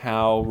is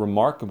how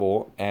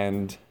remarkable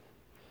and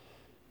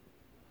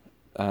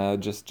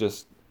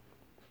just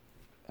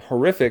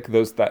horrific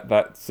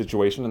that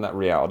situation and that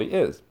reality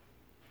is.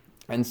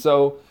 And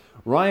so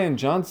Rian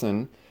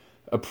Johnson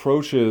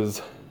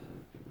approaches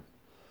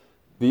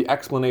the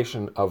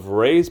explanation of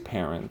Rey's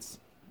parents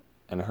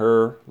and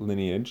her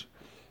lineage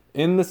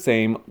in the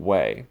same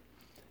way.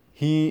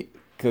 He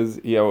goes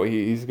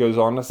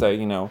on to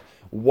say,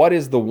 what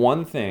is the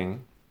one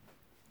thing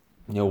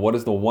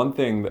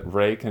that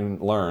Rey can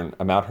learn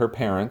about her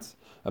parents,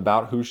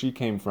 about who she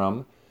came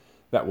from,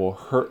 that will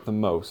hurt the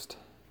most?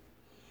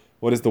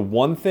 What is the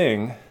one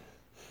thing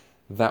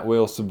that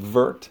will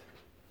subvert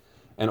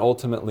and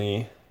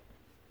ultimately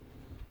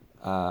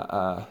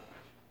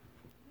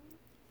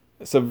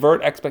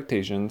subvert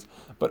expectations,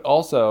 but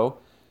also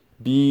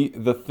be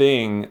the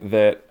thing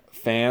that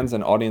fans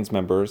and audience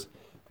members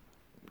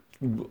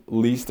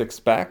least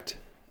expect,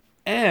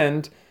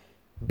 and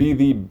be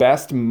the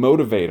best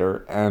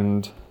motivator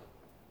and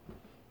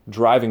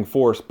driving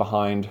force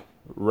behind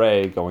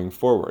Rey going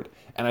forward?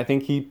 And I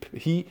think he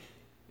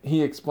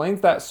explains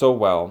that so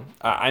well.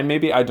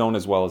 Maybe I don't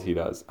as well as he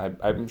does.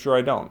 I'm sure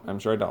I don't.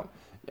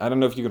 I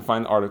don't know if you can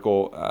find the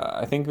article.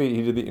 I think that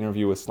he did the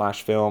interview with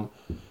Slash Film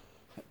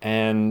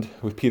and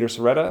with Peter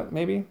Soretta,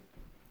 maybe.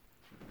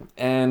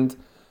 And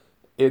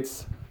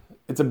it's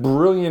a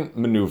brilliant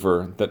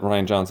maneuver that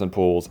Rian Johnson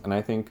pulls. And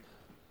I think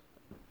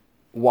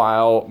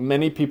while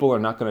many people are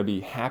not going to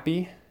be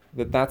happy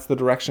that that's the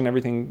direction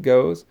everything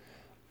goes,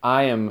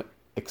 I am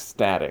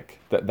ecstatic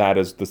that that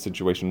is the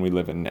situation we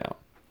live in now.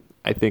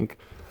 I think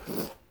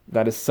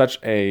that is such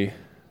a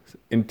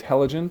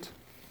intelligent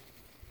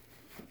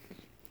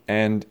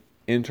and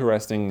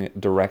interesting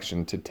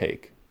direction to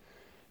take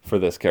for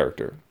this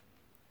character.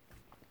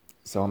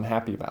 So I'm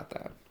happy about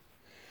that.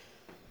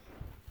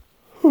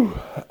 Whew.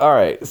 All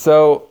right,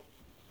 so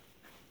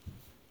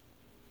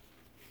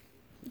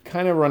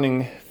kind of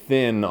running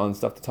thin on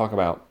stuff to talk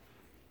about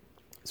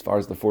as far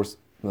as the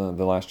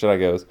Last Jedi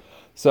goes.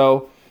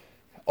 So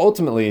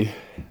ultimately,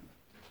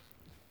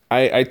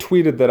 I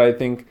tweeted that I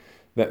think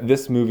that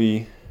this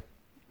movie,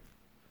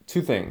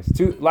 two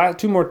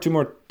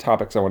more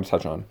topics I want to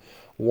touch on.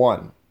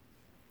 One,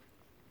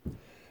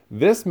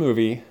 this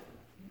movie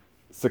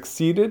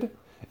succeeded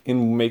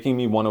in making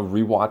me want to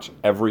rewatch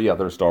every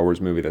other Star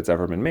Wars movie that's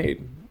ever been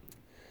made.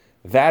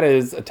 That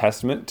is a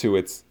testament to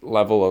its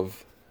level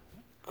of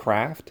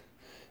craft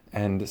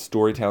and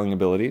storytelling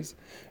abilities,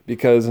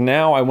 because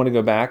now I want to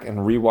go back and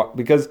rewatch,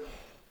 because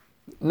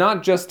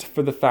not just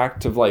for the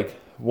fact of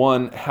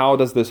one, how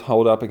does this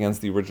hold up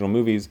against the original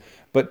movies,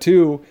 but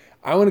two,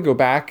 I want to go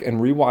back and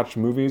rewatch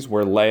movies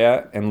where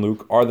Leia and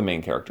Luke are the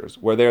main characters,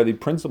 where they're the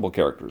principal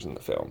characters in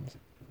the films,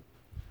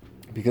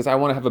 because I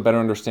want to have a better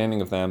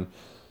understanding of them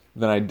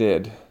than I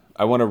did.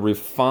 I want to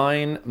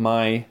refine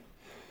my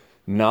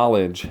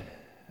knowledge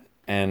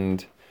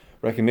and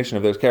recognition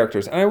of those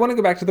characters. And I want to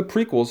go back to the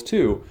prequels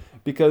too,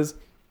 because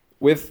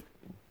with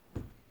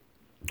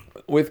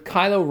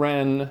Kylo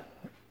Ren,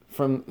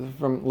 from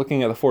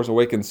looking at The Force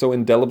Awakens, so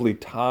indelibly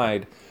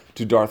tied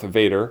to Darth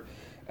Vader,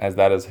 as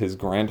that is his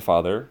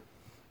grandfather,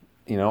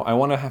 I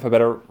want to have a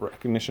better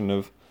recognition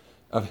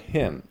of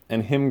him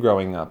and him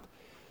growing up,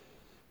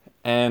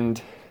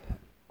 and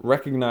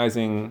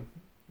recognizing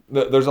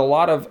that there's a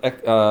lot of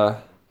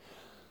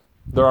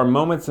there are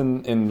moments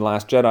in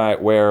Last Jedi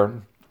where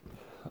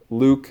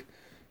Luke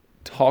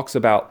talks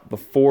about the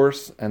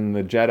Force and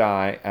the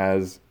Jedi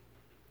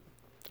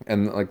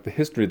and the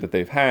history that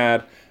they've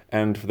had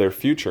and their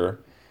future,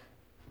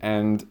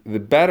 and the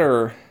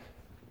better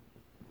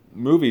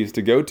movies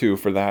to go to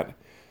for that,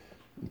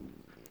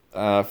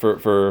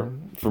 for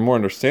more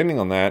understanding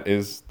on that,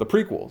 is the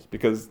prequels,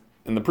 because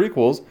in the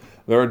prequels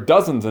there are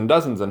dozens and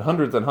dozens and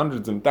hundreds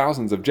and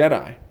thousands of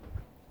Jedi,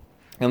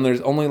 and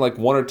there's only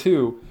one or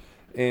two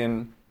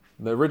in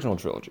the original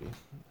trilogy.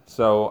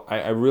 So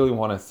I really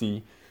want to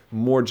see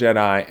more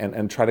Jedi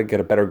and try to get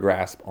a better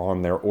grasp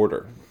on their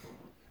order.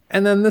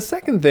 And then the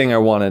second thing I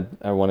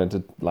wanted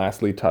to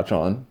lastly touch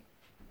on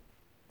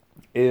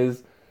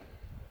is,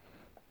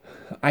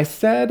 I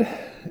tweeted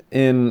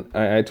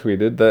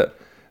that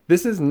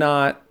this is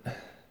not,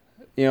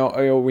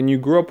 when you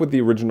grew up with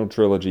the original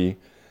trilogy,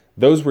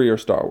 those were your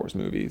Star Wars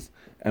movies.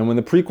 And when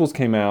the prequels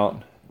came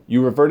out,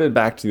 you reverted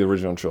back to the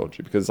original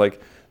trilogy, because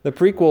the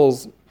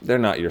prequels, they're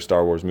not your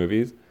Star Wars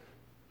movies.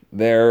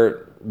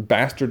 They're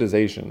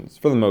bastardizations,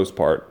 for the most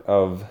part,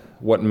 of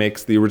what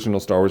makes the original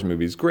Star Wars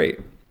movies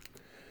great.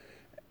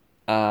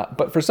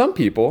 But for some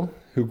people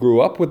who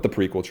grew up with the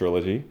prequel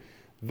trilogy,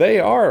 they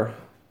are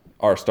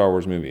our Star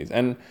Wars movies.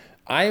 And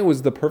I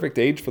was the perfect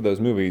age for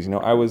those movies.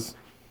 I was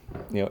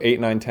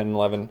 8, 9, 10,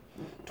 11,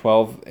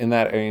 12, in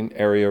that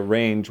area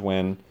range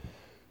when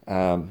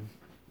Attack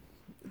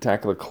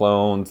of the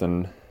Clones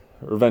and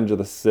Revenge of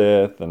the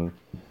Sith and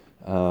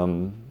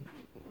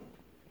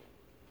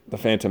The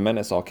Phantom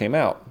Menace all came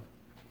out.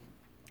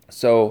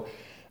 So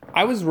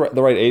I was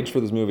the right age for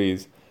those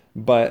movies,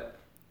 but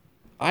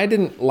I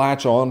didn't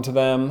latch on to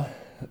them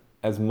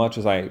as much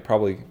as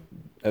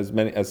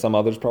as some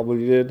others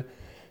probably did.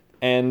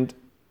 And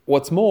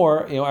what's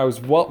more, I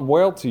was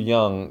well too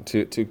young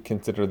to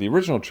consider the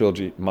original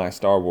trilogy my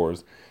Star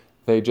Wars.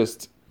 They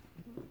just,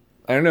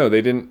 I don't know,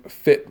 they didn't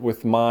fit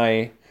with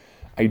my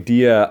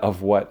idea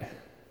of what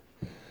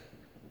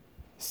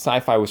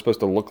sci-fi was supposed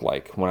to look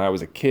like when I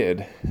was a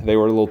kid. They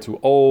were a little too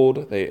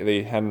old.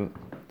 They hadn't,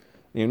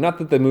 not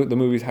that the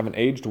movies haven't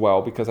aged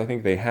well, because I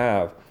think they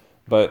have,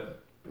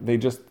 but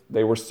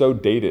they were so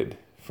dated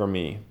for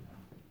me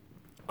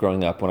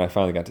growing up when I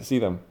finally got to see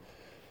them.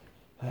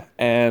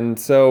 And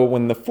so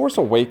when The Force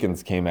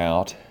Awakens came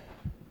out,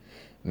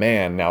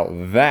 man, now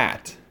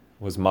that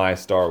was my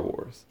Star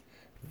Wars.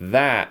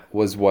 That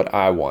was what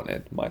I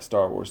wanted my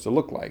Star Wars to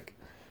look like.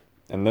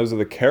 And those are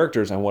the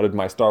characters I wanted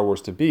my Star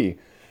Wars to be.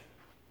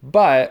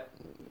 But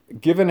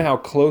given how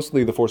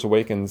closely The Force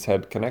Awakens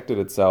had connected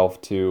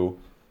itself to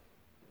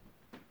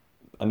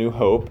A New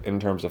Hope in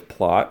terms of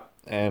plot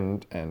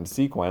and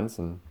sequence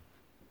and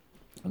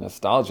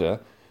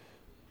nostalgia,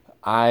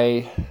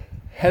 I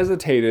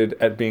hesitated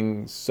at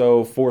being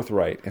so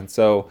forthright and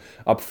so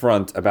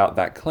upfront about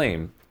that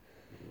claim.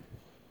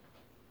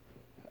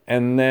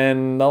 And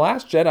then The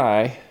Last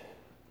Jedi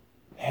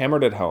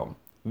hammered it home.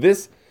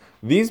 These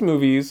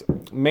movies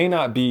may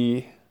not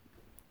be,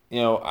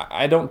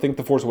 I don't think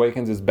The Force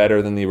Awakens is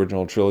better than the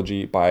original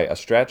trilogy by a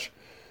stretch,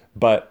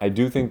 but I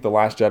do think The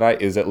Last Jedi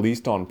is at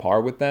least on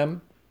par with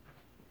them.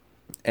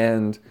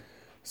 And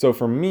so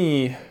for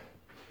me,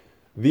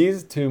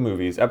 these two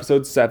movies,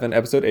 Episode 7,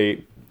 Episode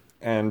 8,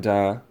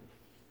 and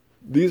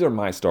these are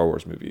my Star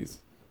Wars movies.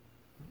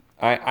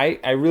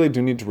 I really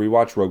do need to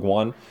rewatch Rogue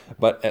One,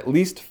 but at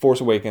least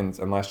Force Awakens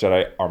and Last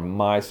Jedi are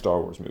my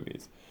Star Wars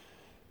movies.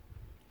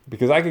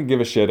 Because I could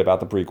give a shit about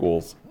the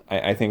prequels.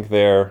 I think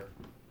they're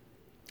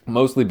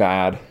mostly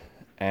bad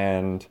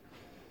and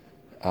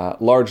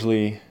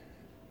largely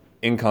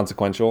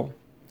inconsequential.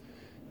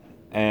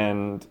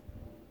 And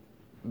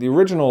the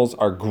originals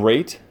are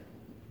great,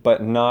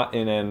 but not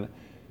in an,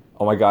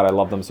 oh my God, I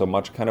love them so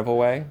much kind of a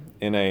way.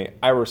 In a,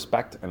 I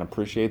respect and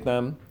appreciate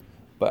them,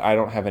 but I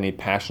don't have any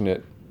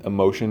passionate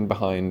emotion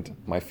behind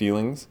my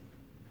feelings.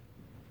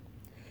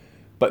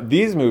 But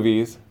these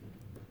movies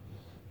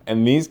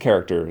and these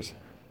characters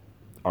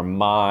are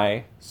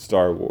my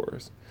Star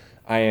Wars.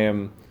 I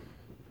am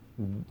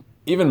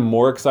even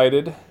more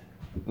excited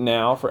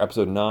now for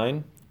Episode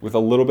 9, with a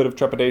little bit of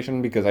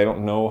trepidation, because I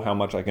don't know how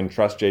much I can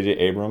trust J.J.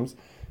 Abrams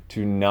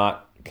to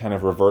not kind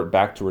of revert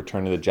back to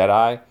Return of the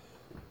Jedi.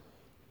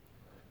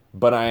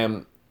 But I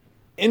am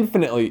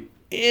infinitely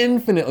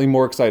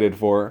more excited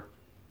for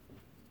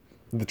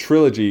the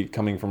trilogy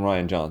coming from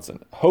Rian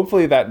Johnson.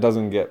 Hopefully that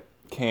doesn't get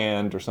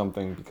canned or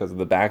something because of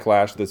the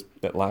backlash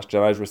that Last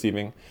Jedi is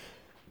receiving.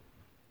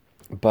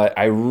 But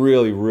I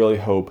really, really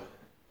hope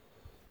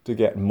to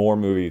get more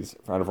movies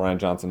out of Rian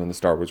Johnson in the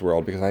Star Wars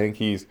world, because I think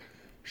he's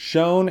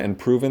shown and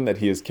proven that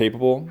he is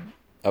capable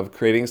of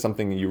creating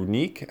something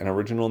unique and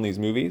original in these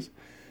movies.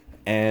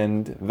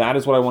 And that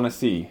is what I want to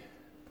see.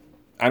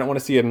 I don't want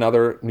to see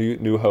another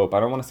New Hope. I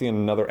don't want to see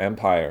another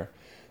Empire.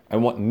 I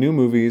want new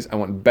movies. I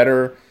want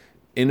better,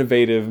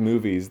 innovative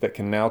movies that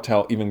can now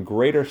tell even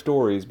greater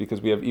stories, because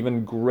we have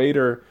even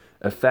greater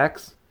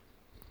effects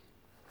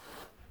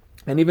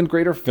and even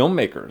greater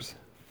filmmakers.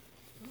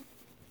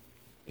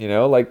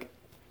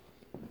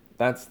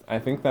 I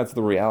think that's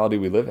the reality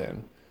we live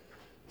in.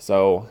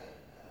 So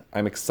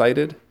I'm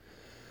excited,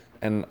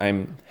 and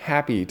I'm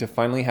happy to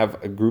finally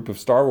have a group of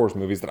Star Wars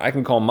movies that I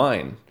can call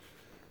mine.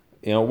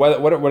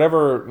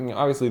 Whatever,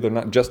 obviously they're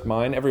not just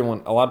mine.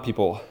 A lot of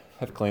people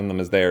have claimed them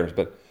as theirs,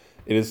 but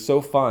it is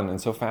so fun and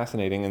so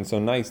fascinating and so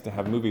nice to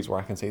have movies where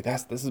I can say,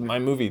 this is my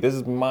movie. This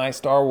is my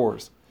Star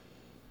Wars.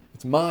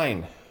 It's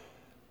mine.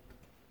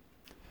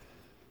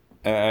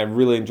 And I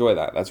really enjoy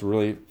that. That's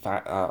really,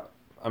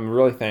 I'm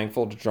really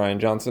thankful to Rian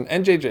Johnson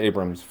and J.J.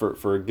 Abrams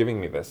for giving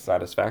me this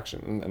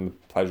satisfaction and the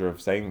pleasure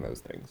of saying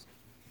those things.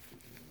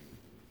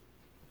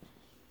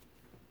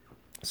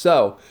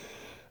 So,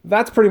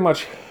 that's pretty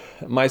much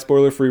my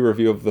spoiler-free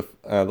review of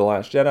the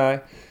Last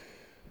Jedi.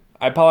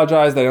 I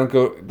apologize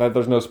that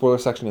there's no spoiler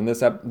section in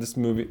this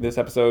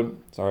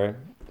episode. Sorry,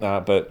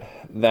 but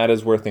that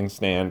is where things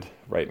stand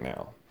right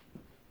now.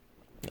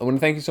 I want to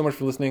thank you so much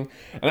for listening,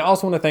 and I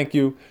also want to thank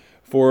you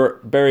for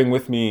bearing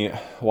with me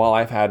while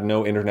I've had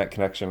no internet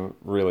connection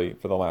really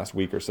for the last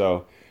week or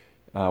so,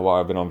 while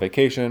I've been on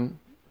vacation.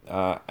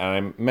 And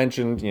I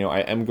mentioned, I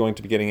am going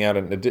to be getting out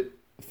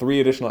 3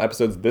 additional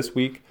episodes this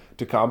week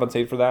to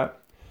compensate for that.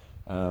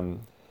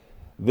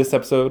 This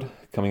episode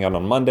coming out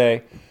on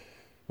Monday,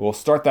 we'll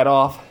start that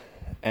off,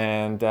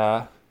 and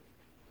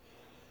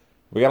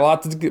we got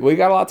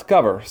a lot to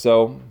cover.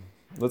 So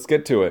let's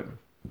get to it.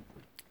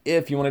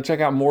 If you want to check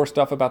out more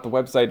stuff about the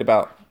website,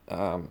 about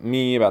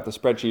me, about the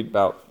spreadsheet,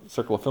 about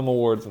Circle of Film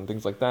Awards and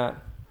things like that,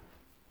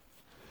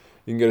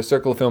 you can go to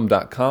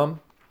circleoffilm.com.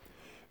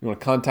 you want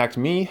to contact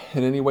me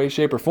in any way,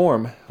 shape, or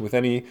form with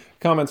any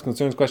comments,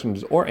 concerns,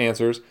 questions, or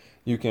answers,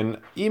 you can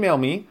email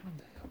me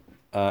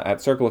at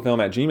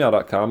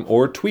circleoffilm@gmail.com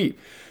or tweet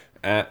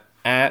at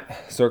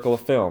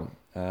circleoffilm.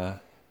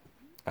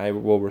 I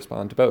will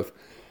respond to both.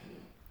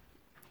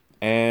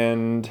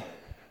 And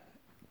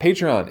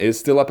Patreon is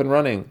still up and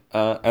running.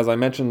 As I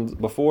mentioned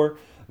before,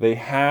 they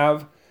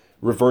have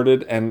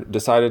reverted and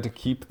decided to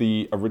keep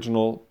the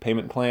original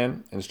payment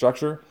plan and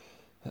structure.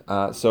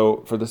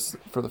 So for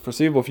the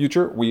foreseeable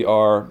future, we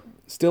are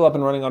still up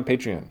and running on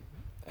Patreon.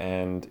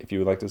 And if you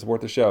would like to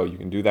support the show, you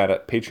can do that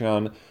at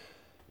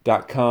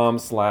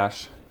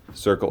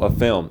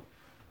patreon.com/circleoffilm.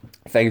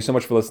 Thank you so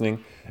much for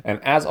listening. And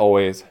as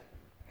always,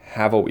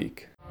 have a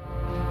week.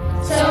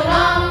 So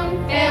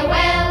long,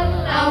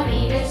 farewell, I'll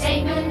be to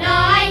say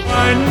goodnight.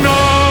 I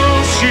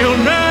know she'll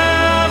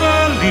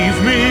never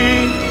leave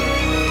me,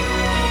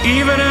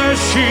 even as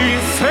she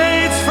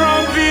fades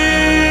from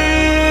view.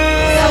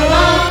 So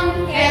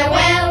long,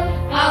 farewell,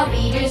 I'll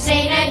be to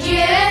say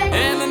adieu.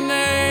 In the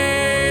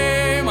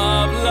name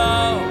of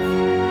love,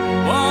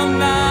 one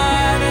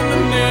night in the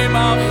name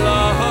of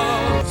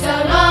love.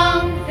 So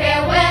long,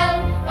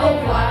 farewell, au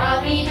revoir,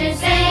 I'll be to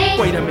say.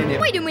 Wait a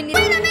minute.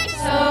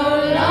 So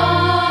long.